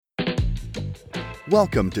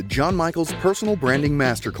Welcome to John Michael's Personal Branding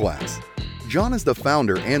Masterclass. John is the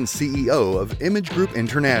founder and CEO of Image Group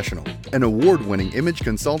International, an award-winning image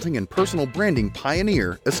consulting and personal branding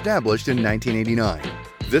pioneer established in 1989.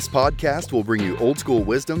 This podcast will bring you old-school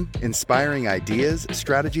wisdom, inspiring ideas,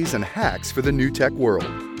 strategies, and hacks for the new tech world.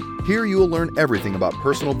 Here you will learn everything about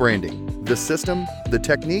personal branding, the system, the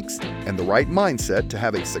techniques, and the right mindset to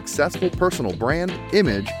have a successful personal brand,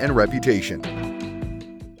 image, and reputation.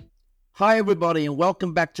 Hi, everybody, and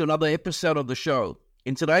welcome back to another episode of the show.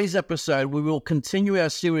 In today's episode, we will continue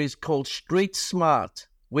our series called Street Smart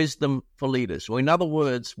Wisdom for Leaders, or in other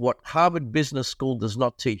words, what Harvard Business School does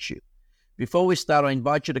not teach you. Before we start, I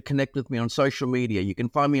invite you to connect with me on social media. You can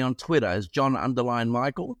find me on Twitter as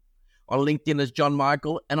John_Michael, on LinkedIn as John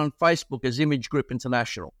Michael, and on Facebook as Image Group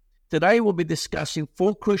International. Today, we'll be discussing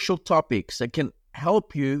 4 crucial topics that can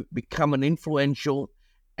help you become an influential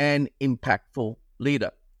and impactful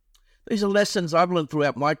leader. These are lessons I've learned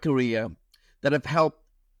throughout my career that have helped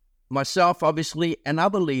myself, obviously, and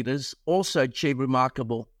other leaders also achieve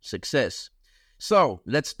remarkable success. So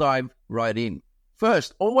let's dive right in.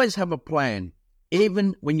 First, always have a plan,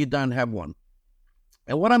 even when you don't have one.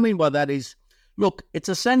 And what I mean by that is, look, it's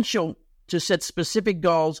essential to set specific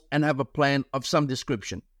goals and have a plan of some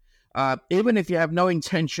description. Even if you have no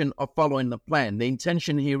intention of following the plan, the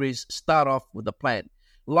intention here is start off with a plan.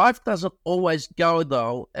 Life doesn't always go,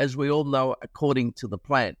 though, as we all know, according to the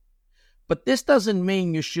plan. But this doesn't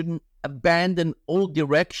mean you shouldn't abandon all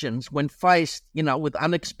directions when faced, with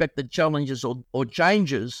unexpected challenges or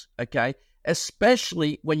changes, okay?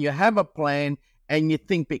 Especially when you have a plan and you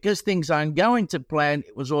think because things aren't going to plan,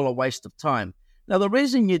 it was all a waste of time. Now, the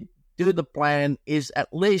reason you do the plan is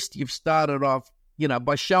at least you've started off,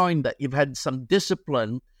 by showing that you've had some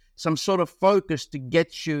discipline, some sort of focus to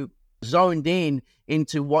get you zoned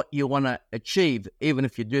into what you want to achieve, even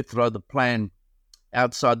if you do throw the plan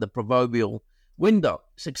outside the proverbial window.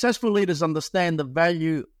 Successful leaders understand the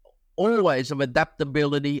value always of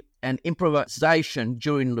adaptability and improvisation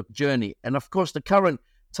during the journey. And of course, the current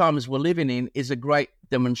times we're living in is a great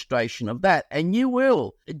demonstration of that. And you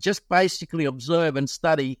will just basically observe and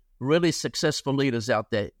study really successful leaders out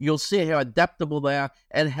there. You'll see how adaptable they are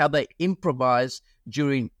and how they improvise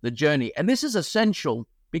during the journey. And this is essential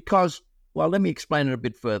because, well, let me explain it a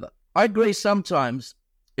bit further. I agree sometimes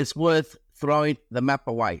it's worth throwing the map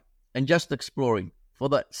away and just exploring for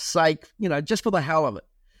the sake, just for the hell of it.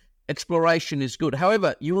 Exploration is good.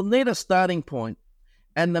 However, you will need a starting point,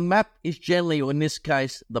 and the map is generally, or in this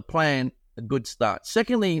case, the plan, a good start.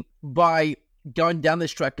 Secondly, by going down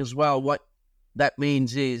this track as well, what that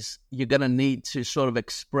means is you're going to need to sort of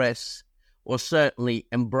express or certainly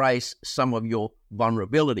embrace some of your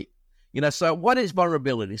vulnerability. So what is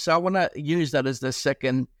vulnerability? So I want to use that as the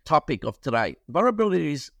second topic of today.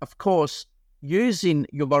 Vulnerability is, of course, using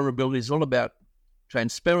your vulnerability is all about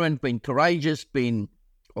transparent, being courageous, being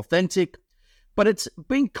authentic, but it's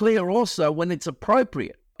being clear also when it's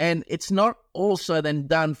appropriate. And it's not also then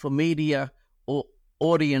done for media or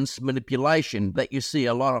audience manipulation that you see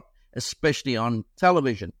a lot of, especially on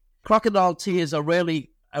television. Crocodile tears are rarely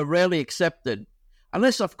accepted,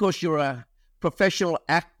 unless, of course, you're a professional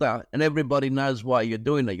actor and everybody knows why you're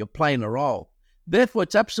doing it. You're playing a role. Therefore,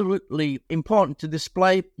 it's absolutely important to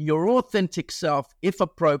display your authentic self if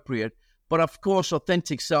appropriate. But of course,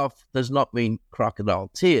 authentic self does not mean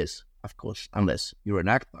crocodile tears, of course, unless you're an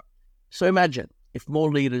actor. So imagine if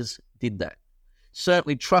more leaders did that.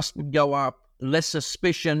 Certainly trust would go up, less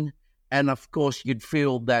suspicion, and of course, you'd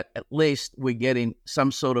feel that at least we're getting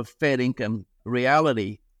some sort of fair income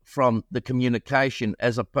reality from the communication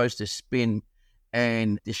as opposed to spin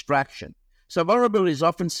and distraction. So vulnerability is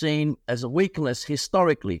often seen as a weakness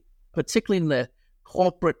historically, particularly in the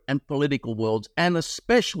corporate and political worlds, and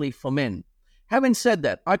especially for men. Having said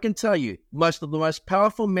that, I can tell you, most of the most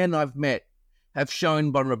powerful men I've met have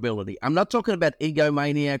shown vulnerability. I'm not talking about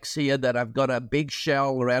egomaniacs here that have got a big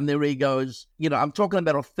shell around their egos. I'm talking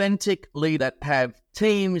about authentic leaders that have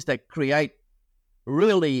teams that create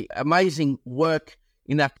really amazing work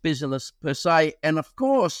in that business per se, and of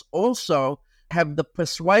course also have the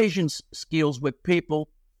persuasion skills where people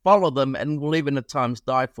follow them and will even at times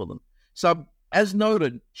die for them. So as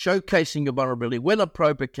noted, showcasing your vulnerability when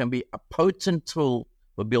appropriate can be a potent tool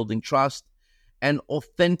for building trust and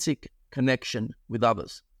authentic connection with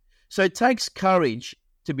others. So it takes courage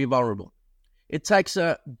to be vulnerable. It takes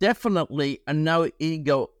definitely a no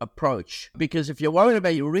ego approach, because if you're worried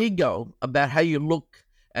about your ego, about how you look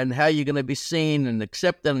and how you're going to be seen and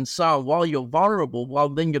accepted and so on while you're vulnerable, well,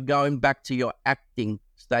 then you're going back to your acting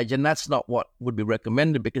stage. And that's not what would be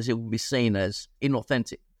recommended because it would be seen as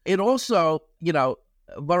inauthentic. It also,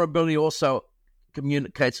 vulnerability also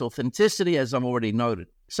communicates authenticity, as I've already noted.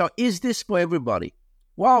 So is this for everybody?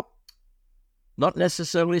 Well, not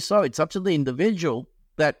necessarily so. It's up to the individual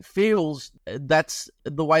that feels that's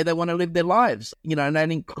the way they want to live their lives, and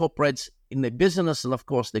that incorporates in their business and, of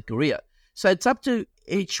course, their career. So it's up to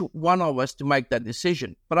each one of us to make that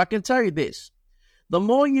decision. But I can tell you this, the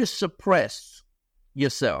more you suppress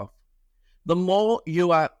yourself, the more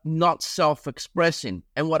you are not self-expressing.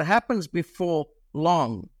 And what happens before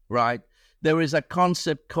long, right, there is a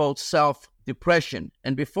concept called self-depression.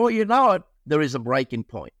 And before you know it, there is a breaking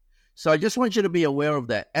point. So I just want you to be aware of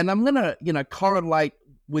that. And I'm going to, correlate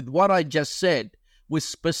with what I just said with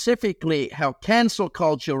specifically how cancel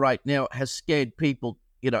culture right now has scared people,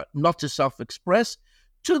 not to self-express,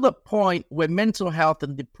 to the point where mental health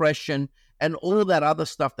and depression and all that other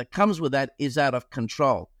stuff that comes with that is out of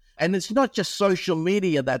control. And it's not just social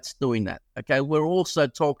media that's doing that, okay? We're also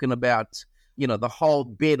talking about, the whole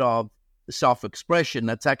bit of self-expression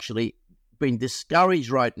that's actually been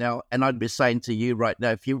discouraged right now. And I'd be saying to you right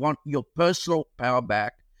now, if you want your personal power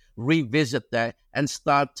back, revisit that and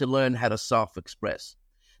start to learn how to self-express.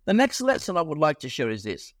 The next lesson I would like to share is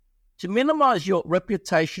this. To minimize your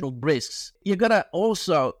reputational risks, you've got to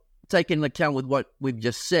also take into account with what we've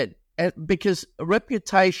just said, because a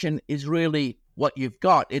reputation is really what you've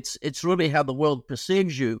got. It's really how the world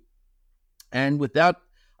perceives you. And without,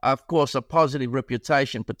 of course, a positive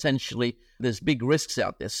reputation, potentially there's big risks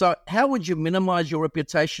out there. So how would you minimize your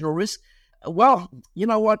reputational risk? Well, you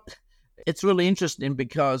know what? It's really interesting,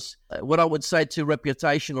 because what I would say to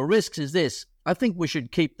reputational risks is this. I think we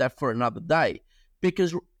should keep that for another day,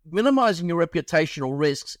 because minimizing your reputational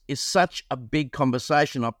risks is such a big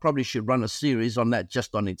conversation. I probably should run a series on that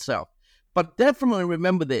just on itself. But definitely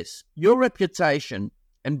remember this, your reputation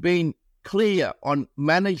and being clear on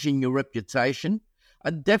managing your reputation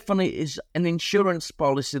definitely is an insurance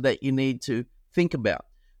policy that you need to think about.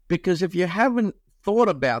 Because if you haven't thought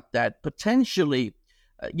about that, potentially,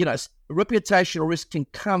 reputational risk can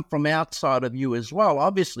come from outside of you as well.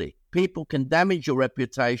 Obviously, people can damage your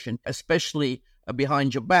reputation, especially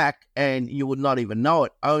behind your back, and you would not even know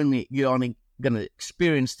it. You're only going to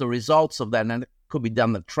experience the results of that, and it could be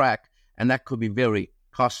down the track, and that could be very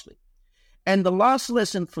costly. And the last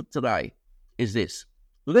lesson for today is this.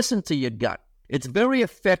 Listen to your gut. It's very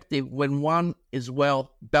effective when one is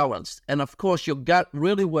well balanced. And of course, your gut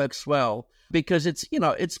really works well because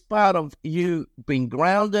it's part of you being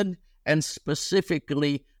grounded and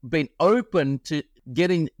specifically being open to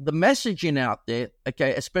getting the messaging out there,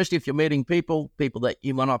 okay, especially if you're meeting people that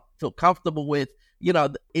you might not feel comfortable with,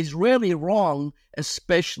 is really wrong,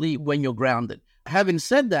 especially when you're grounded. Having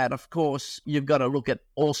said that, of course, you've got to look at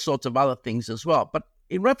all sorts of other things as well. But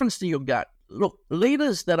in reference to your gut, look,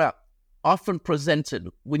 leaders that are often presented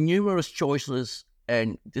with numerous choices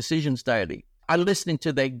and decisions daily are listening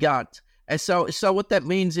to their gut. And so what that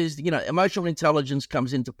means is, emotional intelligence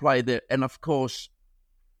comes into play there. And of course,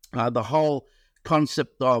 the whole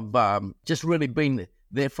concept of just really being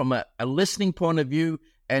there from a listening point of view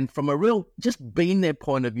and from a real just being there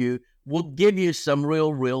point of view will give you some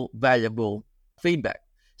real valuable feedback.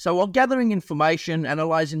 So while gathering information,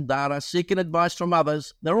 analyzing data, seeking advice from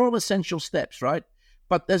others, they're all essential steps, right?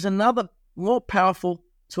 But there's another more powerful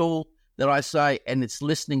tool that I say, and it's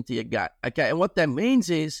listening to your gut. Okay, and what that means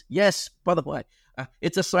is, yes, by the way,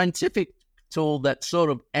 it's a scientific tool that sort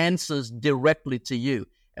of answers directly to you.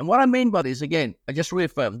 And what I mean by this, again, I just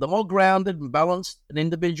reaffirm, the more grounded and balanced an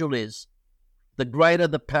individual is, the greater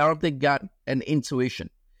the power of their gut and intuition.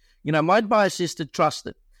 My advice is to trust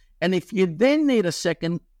it. And if you then need a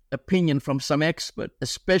second opinion from some expert,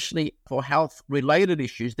 especially for health-related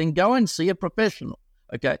issues, then go and see a professional,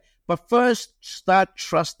 okay? But first, start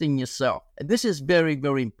trusting yourself. And this is very,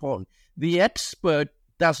 very important. The expert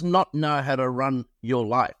does not know how to run your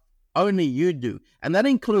life. Only you do. And that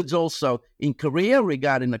includes also in career,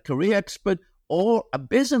 regarding a career expert or a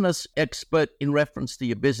business expert in reference to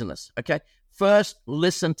your business, okay? First,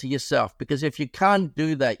 listen to yourself, because if you can't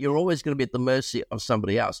do that, you're always going to be at the mercy of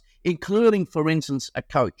somebody else, including, for instance, a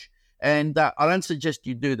coach. And I don't suggest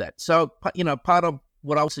you do that. So, part of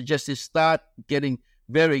what I would suggest is start getting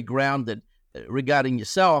very grounded regarding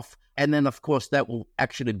yourself. And then, of course, that will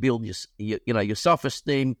actually build your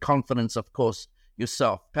self-esteem, confidence, of course, your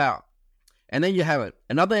self-power. And then you have it.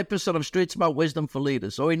 Another episode of Street Smart Wisdom for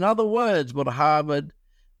Leaders, or in other words, what Harvard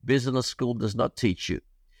Business School does not teach you.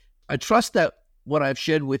 I trust that what I've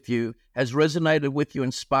shared with you has resonated with you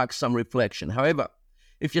and sparked some reflection. However,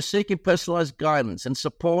 if you're seeking personalized guidance and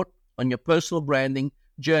support on your personal branding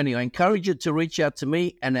journey, I encourage you to reach out to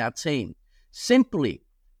me and our team. Simply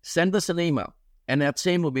send us an email, and our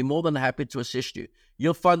team will be more than happy to assist you.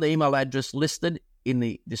 You'll find the email address listed in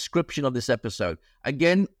the description of this episode.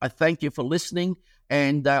 Again, I thank you for listening,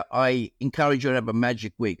 and I encourage you to have a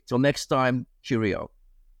magic week. Till next time, cheerio.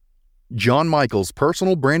 John Michaels'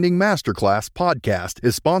 Personal Branding Masterclass podcast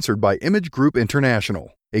is sponsored by Image Group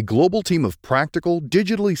International, a global team of practical,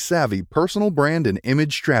 digitally savvy personal brand and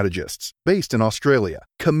image strategists based in Australia,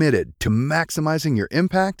 committed to maximizing your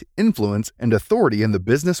impact, influence, and authority in the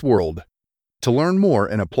business world. To learn more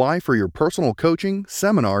and apply for your personal coaching,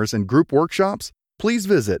 seminars, and group workshops, please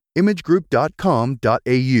visit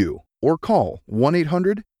imagegroup.com.au or call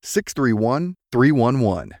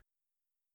 1-800-631-311.